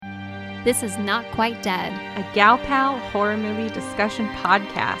This is Not Quite Dead, a Gal Pal horror movie discussion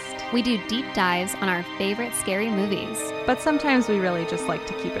podcast. We do deep dives on our favorite scary movies. But sometimes we really just like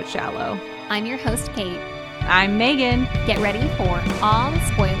to keep it shallow. I'm your host, Kate. I'm Megan. Get ready for all the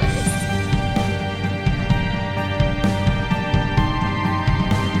spoilers.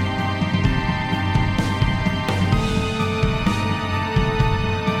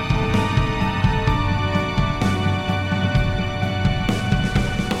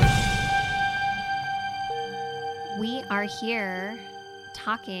 We are here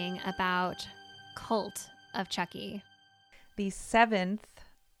talking about Cult of Chucky. The 7th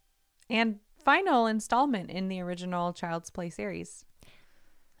and final installment in the original Child's Play series.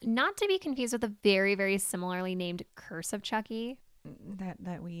 Not to be confused with a very, very similarly named Curse of Chucky.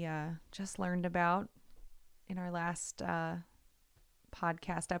 That we just learned about in our last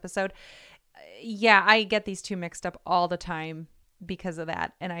podcast episode. Yeah, I get these two mixed up all the time because of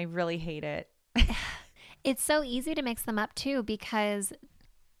that, and I really hate it. It's so easy to mix them up too, because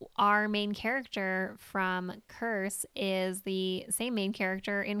our main character from Curse is the same main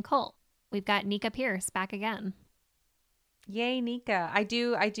character in Cult. We've got Nika Pierce back again. Yay, Nika. I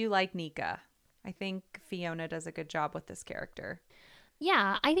do like Nika. I think Fiona does a good job with this character.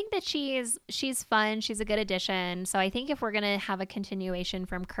 Yeah, I think that she's fun. She's a good addition. So I think if we're going to have a continuation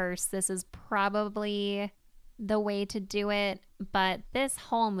from Curse, this is probably the way to do it. But this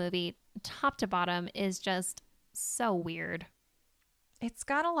whole movie, top to bottom, is just so weird. It's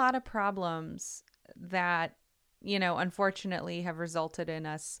got a lot of problems that, unfortunately have resulted in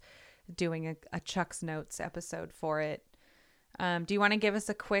us doing a Chuck's Notes episode for it. Do you want to give us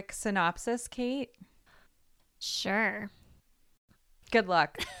a quick synopsis, Kate? Sure. Good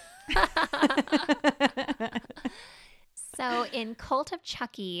luck. So in Cult of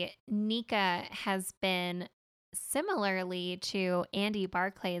Chucky, Nika has been, similarly to Andy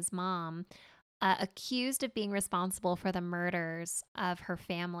Barclay's mom, accused of being responsible for the murders of her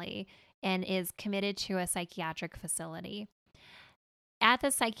family and is committed to a psychiatric facility. At the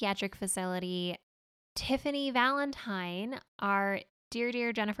psychiatric facility, Tiffany Valentine, our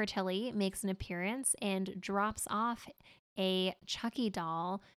dear Jennifer Tilly, makes an appearance and drops off a Chucky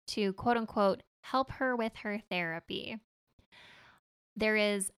doll to, quote unquote, help her with her therapy. There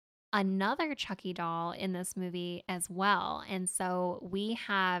is another Chucky doll in this movie as well. And so we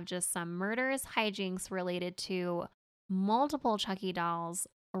have just some murderous hijinks related to multiple Chucky dolls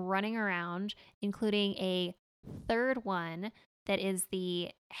running around, including a third one that is the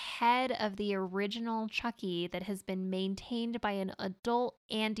head of the original Chucky that has been maintained by an adult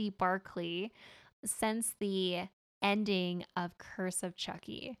Andy Barclay since the ending of Curse of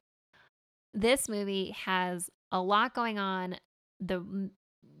Chucky. This movie has a lot going on. The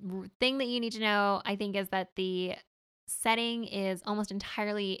thing that you need to know, I think, is that the setting is almost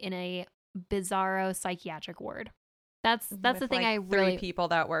entirely in a bizarro psychiatric ward. That's the thing. I really, 3 people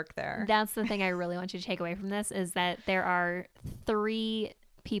that work there. That's the thing I really want you to take away from this, is that there are 3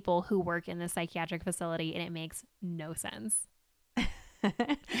 people who work in the psychiatric facility, and it makes no sense.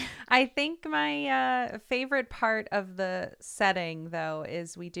 I think my favorite part of the setting, though,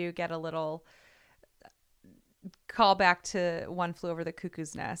 is we do get a little call back to One Flew Over the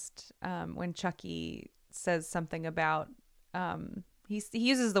Cuckoo's Nest, when Chucky says something about he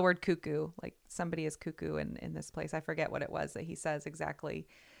uses the word cuckoo, like somebody is cuckoo in this place. I forget what it was that he says exactly,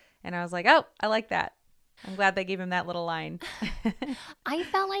 and I was like, oh, I like that. I'm glad they gave him that little line. I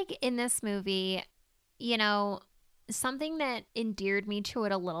felt like in this movie, something that endeared me to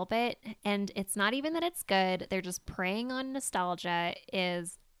it a little bit, and it's not even that it's good, they're just preying on nostalgia,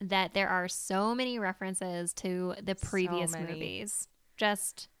 is that there are so many references to the previous movies.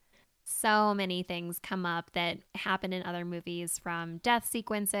 Just so many things come up that happen in other movies, from death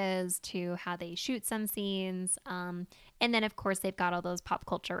sequences to how they shoot some scenes. And then, of course, they've got all those pop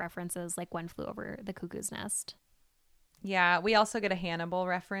culture references like One Flew Over the Cuckoo's Nest. Yeah, we also get a Hannibal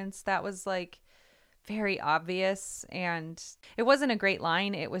reference that was like very obvious, and it wasn't a great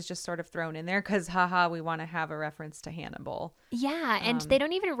line. It was just sort of thrown in there because, haha, we want to have a reference to Hannibal. Yeah, and they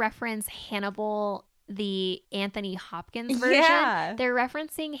don't even reference Hannibal, the Anthony Hopkins version. Yeah. They're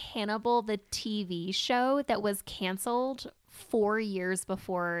referencing Hannibal, the TV show that was canceled 4 years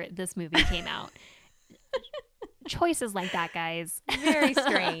before this movie came out. Choices like that, guys. Very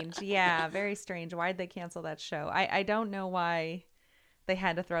strange. Yeah, very strange. Why'd they cancel that show? I don't know why they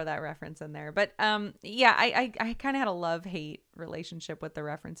had to throw that reference in there. But yeah, I kind of had a love-hate relationship with the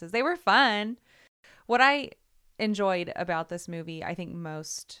references. They were fun. What I enjoyed about this movie, I think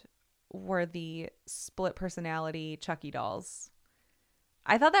most, were the split personality Chucky dolls.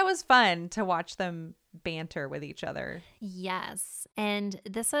 I thought that was fun to watch them banter with each other. Yes. And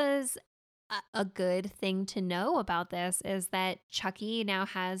this is a good thing to know about this is that Chucky now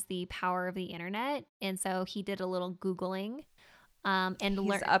has the power of the internet. And so he did a little Googling and He's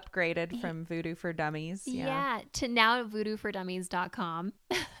learned. upgraded from Voodoo for Dummies. Yeah. Yeah, to now voodooforDummies.com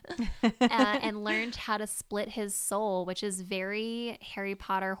and learned how to split his soul, which is very Harry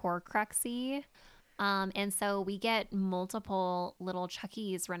Potter Horcruxy. And so we get multiple little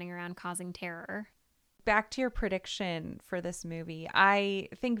Chuckies running around causing terror. Back to your prediction for this movie. I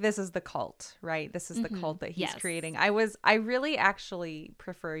think this is the cult, right? This is the cult that he's Yes. creating. I really actually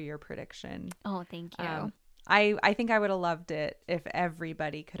prefer your prediction. Oh, thank you. I think I would have loved it if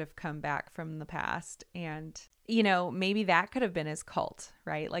everybody could have come back from the past, and maybe that could have been his cult,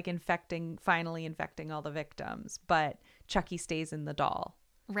 right? Like finally infecting all the victims, but Chucky stays in the doll.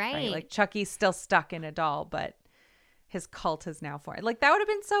 Right. Like Chucky's still stuck in a doll, but his cult is now formed. Like that would have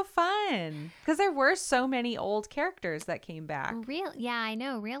been so fun because there were so many old characters that came back. Yeah, I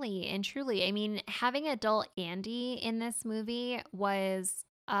know, really and truly. I mean, having adult Andy in this movie was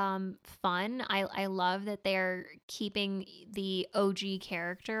fun. I love that they're keeping the OG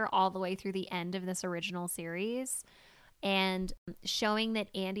character all the way through the end of this original series and showing that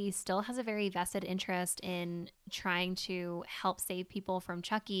Andy still has a very vested interest in trying to help save people from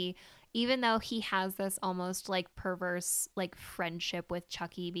Chucky, even though he has this almost like perverse like friendship with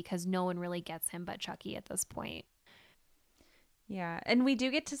Chucky because no one really gets him but Chucky at this point. Yeah, and we do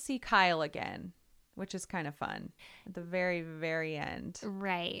get to see Kyle again, which is kind of fun at the very, very end.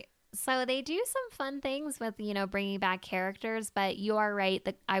 Right. So they do some fun things with, bringing back characters, but you are right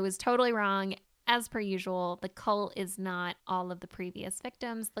that I was totally wrong. As per usual, the cult is not all of the previous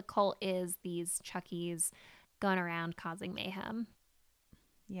victims. The cult is these Chuckies going around causing mayhem.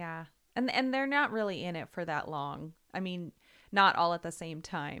 Yeah. And they're not really in it for that long. I mean, not all at the same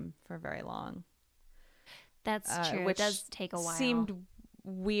time for very long. That's true. Which it does take a while. Seemed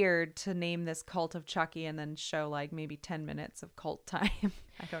weird to name this Cult of Chucky and then show like maybe 10 minutes of cult time.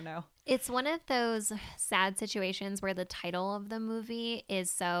 I don't know. It's one of those sad situations where the title of the movie is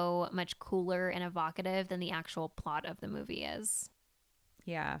so much cooler and evocative than the actual plot of the movie is.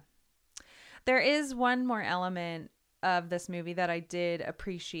 Yeah. There is one more element of this movie that I did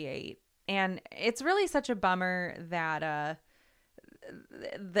appreciate. And it's really such a bummer that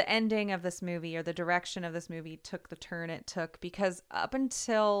the ending of this movie or the direction of this movie took the turn it took, because up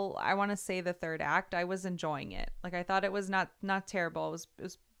until I want to say the third act, I was enjoying it. Like I thought it was not terrible. It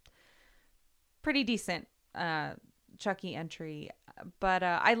was pretty decent Chucky entry, but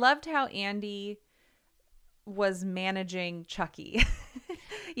I loved how Andy was managing Chucky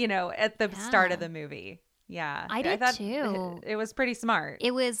at the start of the movie. Yeah, I did thought too. It was pretty smart.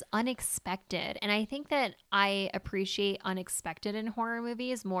 It was unexpected. And I think that I appreciate unexpected in horror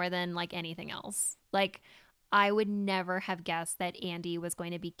movies more than like anything else. Like I would never have guessed that Andy was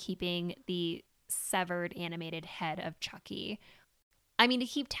going to be keeping the severed animated head of Chucky. I mean, to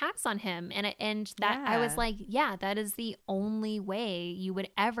keep tabs on him. And that I was like, yeah, that is the only way you would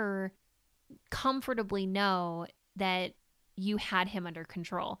ever comfortably know that you had him under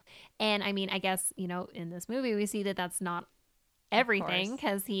control. And I mean, I guess, in this movie, we see that that's not everything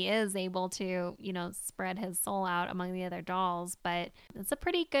because he is able to, spread his soul out among the other dolls. But it's a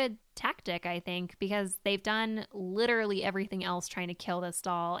pretty good tactic, I think, because they've done literally everything else trying to kill this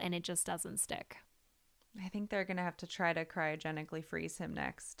doll and it just doesn't stick. I think they're going to have to try to cryogenically freeze him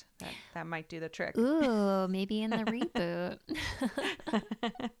next. That might do the trick. Ooh, maybe in the reboot.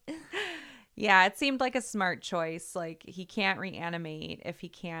 Yeah, it seemed like a smart choice. Like he can't reanimate if he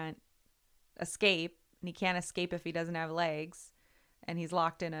can't escape, and he can't escape if he doesn't have legs, and he's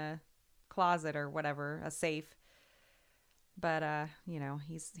locked in a closet or whatever, a safe. But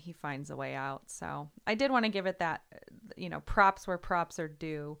he finds a way out. So I did want to give it that, props where props are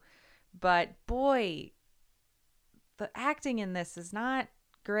due. But boy, the acting in this is not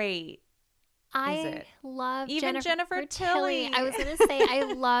great. I love even Jennifer Tilly. I was going to say, I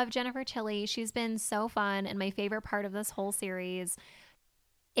love Jennifer Tilly. She's been so fun and my favorite part of this whole series,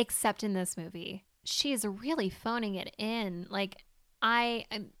 except in this movie. She's really phoning it in. Like, I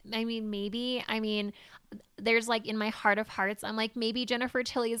mean, there's like in my heart of hearts, I'm like, maybe Jennifer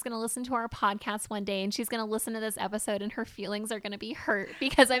Tilly is going to listen to our podcast one day and she's going to listen to this episode and her feelings are going to be hurt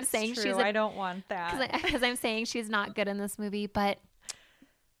because I'm saying I don't want that. Because I'm saying she's not good in this movie, but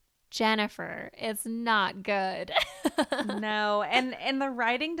Jennifer, it's not good. No, and the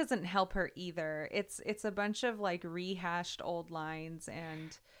writing doesn't help her either. It's a bunch of like rehashed old lines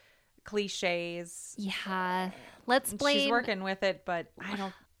and cliches. Yeah, let's blame. She's working with it, but I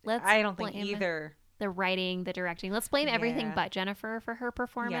don't think either the writing, the directing. Let's blame everything Yeah. but Jennifer for her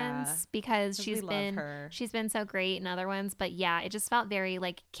performance because 'Cause we love her. she's been so great in other ones. But yeah, it just felt very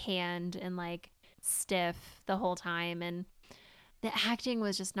like canned and like stiff the whole time, and the acting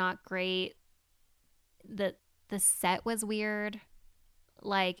was just not great. The set was weird.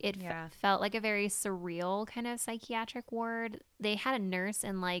 Like it Yeah. felt like a very surreal kind of psychiatric ward. They had a nurse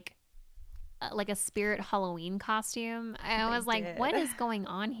in like a spirit Halloween costume. I They was like, what did. is going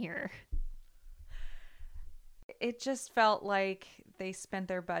on here? It just felt like they spent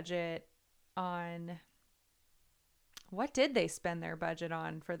their budget on what did they spend their budget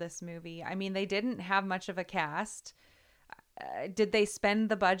on for this movie? I mean, they didn't have much of a cast. Did they spend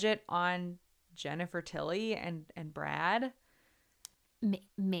the budget on Jennifer Tilly and Brad?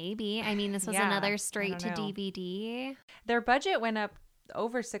 Maybe. I mean, this was Yeah, another I straight to don't know. DVD. Their budget went up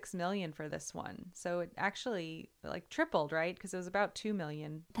over 6 million for this one. So it actually like tripled, right? Because it was about 2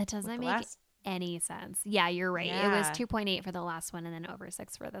 million That with doesn't the make last. any sense. Yeah, you're right. It was Yeah. 2.8 for the last one and then over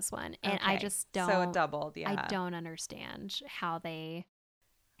 6 for this one. And I Okay. just don't So it doubled, yeah. I don't understand how they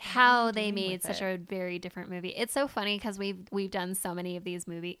What are they doing made with such it? a very different movie. It's so funny because we've done so many of these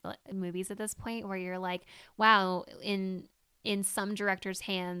movies at this point where you're like, wow, in some directors'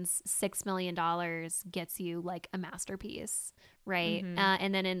 hands, $6 million gets you like a masterpiece, right? Mhm.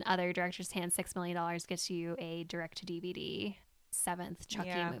 And then in other directors' hands, $6 million gets you a direct to DVD seventh Chucky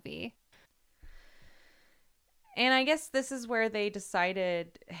Yeah. movie. And I guess this is where they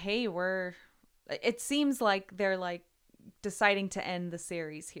decided, hey, it seems like they're like deciding to end the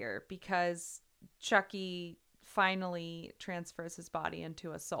series here because Chucky finally transfers his body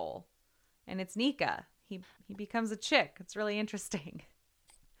into a soul. And it's Nika. He becomes a chick. It's really interesting.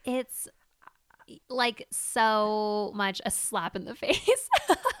 It's like so much a slap in the face.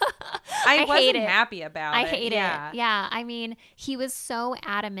 I hate wasn't it. happy about I it. hate Yeah. it. Yeah. I mean, he was so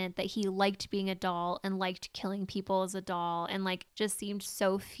adamant that he liked being a doll and liked killing people as a doll and like just seemed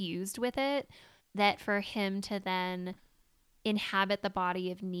so fused with it that for him to then inhabit the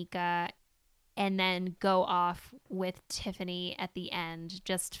body of Nika and then go off with Tiffany at the end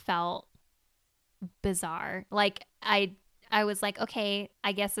just felt bizarre. Like I was like, okay,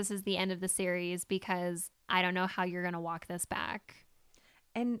 I guess this is the end of the series because I don't know how you're going to walk this back.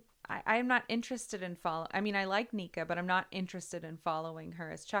 And I'm not interested in I mean, I like Nika, but I'm not interested in following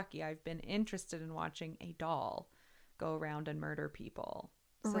her as Chucky. I've been interested in watching a doll go around and murder people.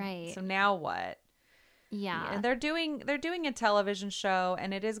 Right. So now what? Yeah. And they're doing a television show,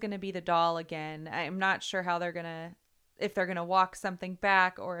 and it is going to be the doll again. I'm not sure how if they're gonna walk something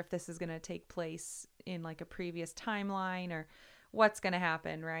back, or if this is gonna take place in like a previous timeline, or what's gonna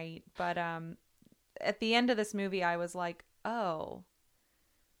happen, right? But at the end of this movie, I was like, oh,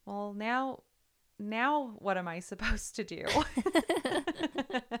 well, now what am I supposed to do?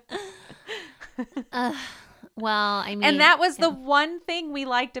 Well, I mean, And that was the one thing we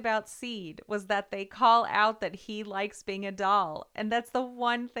liked about Seed, was that they call out that he likes being a doll. And that's the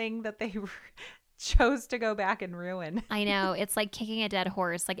one thing that they chose to go back and ruin. I know. It's like kicking a dead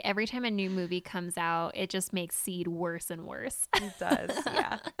horse. Like every time a new movie comes out, it just makes Seed worse and worse. It does,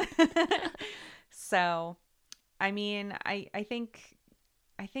 yeah. So, I mean, I think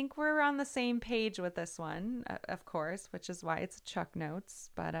we're on the same page with this one, of course, which is why it's Chuck Notes.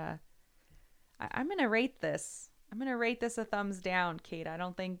 But I'm going to rate this. I'm going to rate this a thumbs down, Kate. I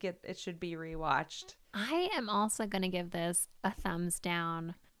don't think it should be rewatched. I am also going to give this a thumbs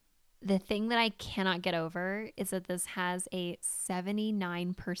down. The thing that I cannot get over is that this has a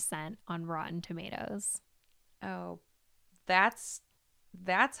 79% on Rotten Tomatoes. Oh, that's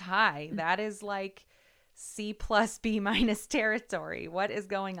high. That is like C plus B minus territory. What is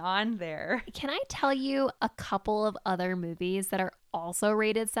going on there? Can I tell you a couple of other movies that are also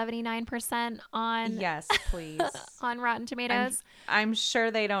rated 79% on Yes, please. on Rotten Tomatoes? I'm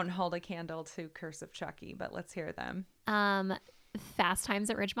sure they don't hold a candle to Curse of Chucky, but let's hear them. Fast Times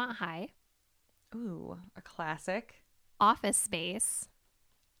at Ridgemont High, Ooh, a classic. Office Space.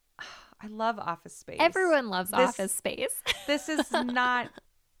 I love Office Space. Everyone loves Office Space. This is not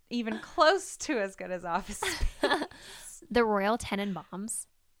even close to as good as Office Space. The Royal Tenenbaums.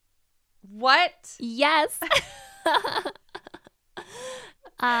 What? Yes.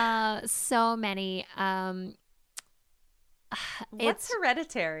 So many. What's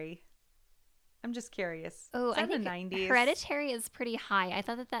Hereditary? I'm just curious. Oh, Is that I think the 90s? Hereditary is pretty high. I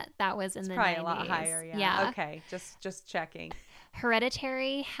thought that was in It's the probably 90s. a lot higher, yeah. Yeah. Okay, just checking.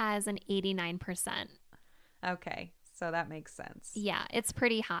 Hereditary has an 89%. Okay, so that makes sense. Yeah, it's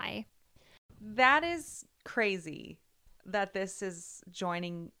pretty high. That is crazy that this is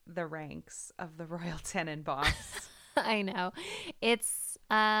joining the ranks of the Royal Tenenbaums. I know. It's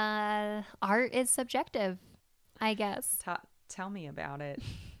Art is subjective, I guess. Tell me about it.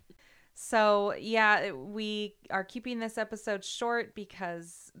 So, yeah, we are keeping this episode short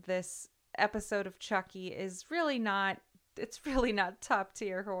because this episode of Chucky is really not, it's really not top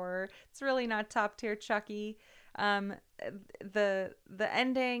tier horror. It's really not top tier Chucky. The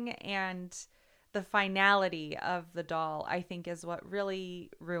ending and the finality of the doll, I think, is what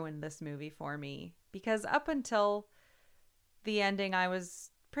really ruined this movie for me. Because up until the ending, I was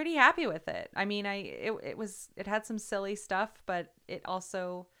pretty happy with it. I mean, it had some silly stuff, but it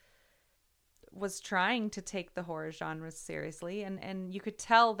also was trying to take the horror genre seriously, and you could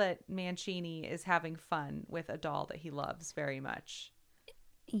tell that Mancini is having fun with a doll that he loves very much.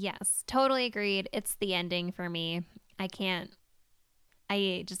 Yes, totally agreed. It's the ending for me.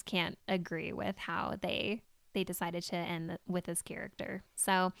 I just can't agree with how they decided to end with this character.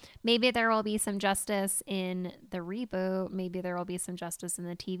 So maybe there will be some justice in the reboot. Maybe there will be some justice in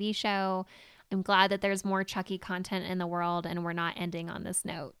the TV show. I'm glad that there's more Chucky content in the world and we're not ending on this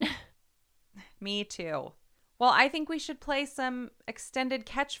note. Me too. Well, I think we should play some extended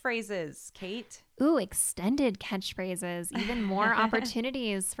catchphrases, Kate. Ooh, extended catchphrases. Even more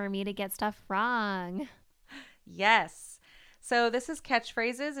opportunities for me to get stuff wrong. Yes. So this is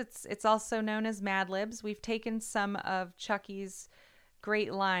catchphrases. It's also known as Mad Libs. We've taken some of Chucky's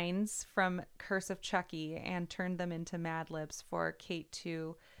great lines from Curse of Chucky and turned them into Mad Libs for Kate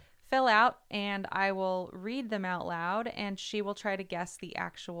to fill out, and I will read them out loud, and she will try to guess the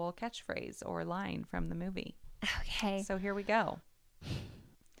actual catchphrase or line from the movie. Okay. So here we go.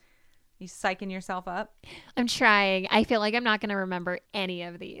 You psyching yourself up? I'm trying. I feel like I'm not going to remember any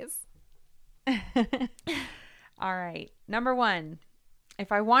of these. All right. Number 1.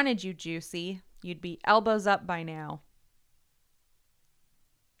 If I wanted you juicy, you'd be elbows up by now.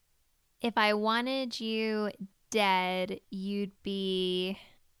 If I wanted you dead, you'd be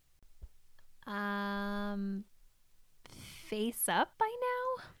face up by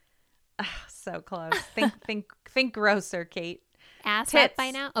now. So close. Think grosser, Kate. Ass Tits. up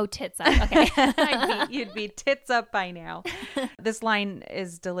by now? Oh, tits up. Okay. You'd be tits up by now. This line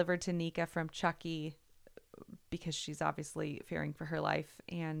is delivered to Nika from Chucky because she's obviously fearing for her life,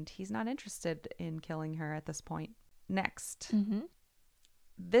 and he's not interested in killing her at this point. Next. Mm-hmm.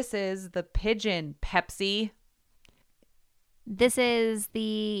 This is the pigeon, Pepsi. This is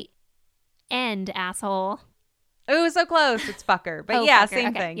the end, asshole. Oh, so close. It's fucker. But fucker. same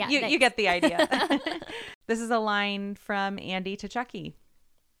Okay. thing. Yeah, You get the idea. This is a line from Andy to Chucky.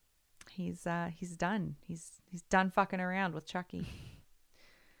 He's done. He's done fucking around with Chucky.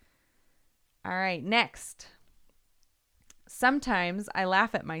 All right, next. Sometimes I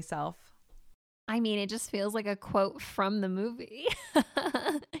laugh at myself. I mean, it just feels like a quote from the movie.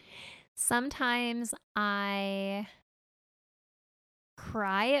 Sometimes I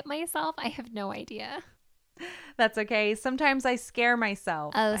cry at myself. I have no idea. That's okay. Sometimes I scare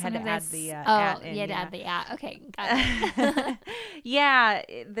myself. Oh, I had to add the at in. You had to add the at. Okay, got it. Yeah,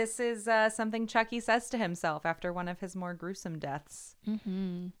 this is something Chucky says to himself after one of his more gruesome deaths.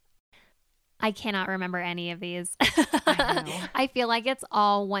 Mm-hmm. I cannot remember any of these. I know. I feel like it's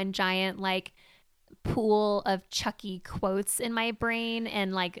all one giant like pool of Chucky quotes in my brain,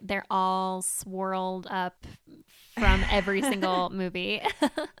 and like they're all swirled up from every single movie.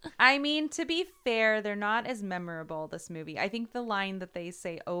 I mean, to be fair, they're not as memorable, this movie. I think the line that they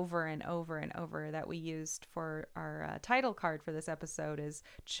say over and over and over that we used for our title card for this episode is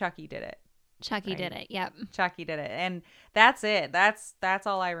Chucky did it. Chucky did it. Yep. Chucky did it. And that's it. That's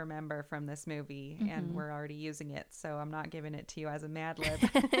all I remember from this movie. Mm-hmm. And we're already using it. So I'm not giving it to you as a Mad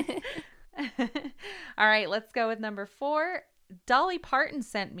Lib. All right, let's go with number 4. Dolly Parton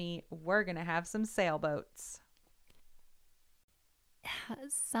sent me, we're going to have some sailboats.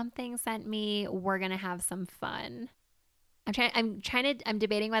 Something sent me, we're going to have some fun. I'm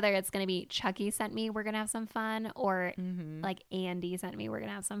debating whether it's going to be Chucky sent me, we're going to have some fun, or like Andy sent me, we're going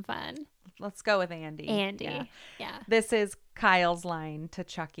to have some fun. Let's go with Andy. Yeah. This is Kyle's line to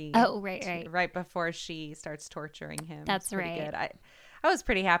Chucky. Oh, right. Right before she starts torturing him. That's right. Good. I was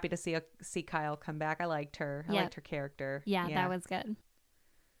pretty happy to see Kyle come back. I liked her. I liked her character. Yeah, that was good.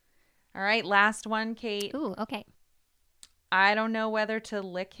 All right, last one, Kate. Ooh, okay. I don't know whether to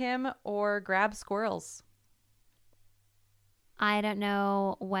lick him or grab squirrels. I don't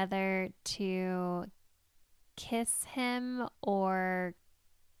know whether to kiss him or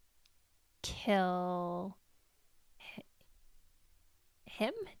kill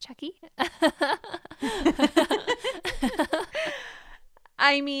him, Chucky.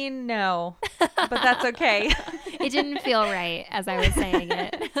 I mean, no, but that's okay. It didn't feel right as I was saying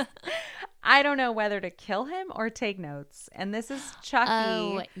it. I don't know whether to kill him or take notes. And this is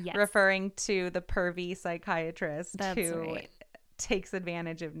Chucky referring to the pervy psychiatrist who takes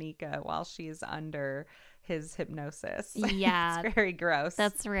advantage of Nika while she's under his hypnosis. Yeah. It's very gross.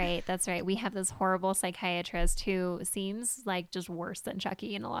 That's right. We have this horrible psychiatrist who seems like just worse than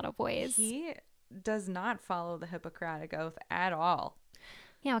Chucky in a lot of ways. He does not follow the Hippocratic Oath at all.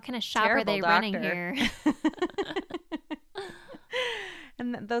 Yeah, what kind of shop are they running here?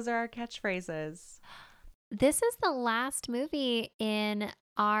 And those are our catchphrases. This is the last movie in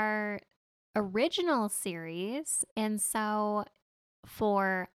our original series. And so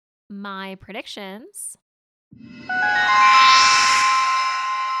for my predictions,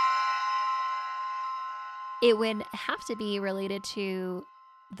 it would have to be related to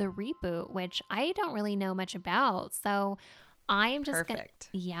the reboot, which I don't really know much about. So I'm just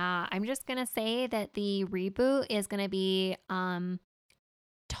I'm just gonna say that the reboot is gonna be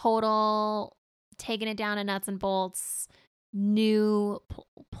total taking it down to nuts and bolts, new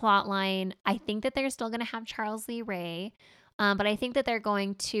plot line. I think that they're still gonna have Charles Lee Ray, but I think that they're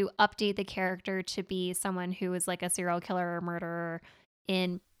going to update the character to be someone who is like a serial killer or murderer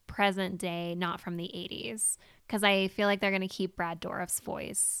in present day, not from the 80s, because I feel like they're gonna keep Brad Dourif's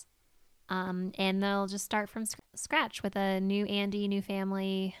voice. And they'll just start from scratch with a new Andy, new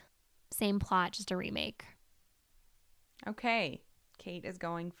family, same plot, just a remake. Okay. Kate is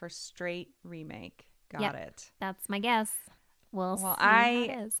going for straight remake. Got it. That's my guess. Well, see I how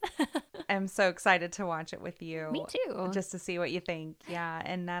it is. am so excited to watch it with you. Me too. Just to see what you think. Yeah,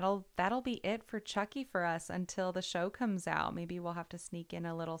 and that'll be it for Chucky for us until the show comes out. Maybe we'll have to sneak in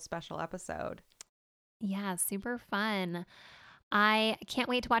a little special episode. Yeah, super fun. I can't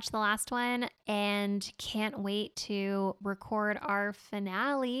wait to watch the last one and can't wait to record our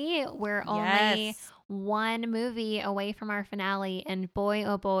finale. We're only one movie away from our finale, and boy,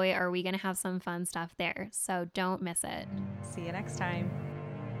 oh boy, are we going to have some fun stuff there. So don't miss it. See you next time.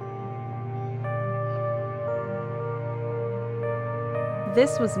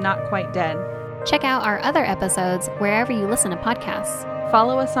 This was Not Quite Dead. Check out our other episodes wherever you listen to podcasts.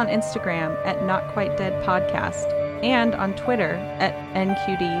 Follow us on Instagram at Not Quite Dead Podcast and on Twitter at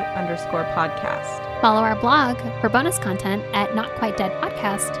NQD_podcast. Follow our blog for bonus content at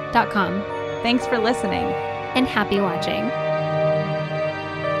notquitedeadpodcast.com. Thanks for listening. And happy watching.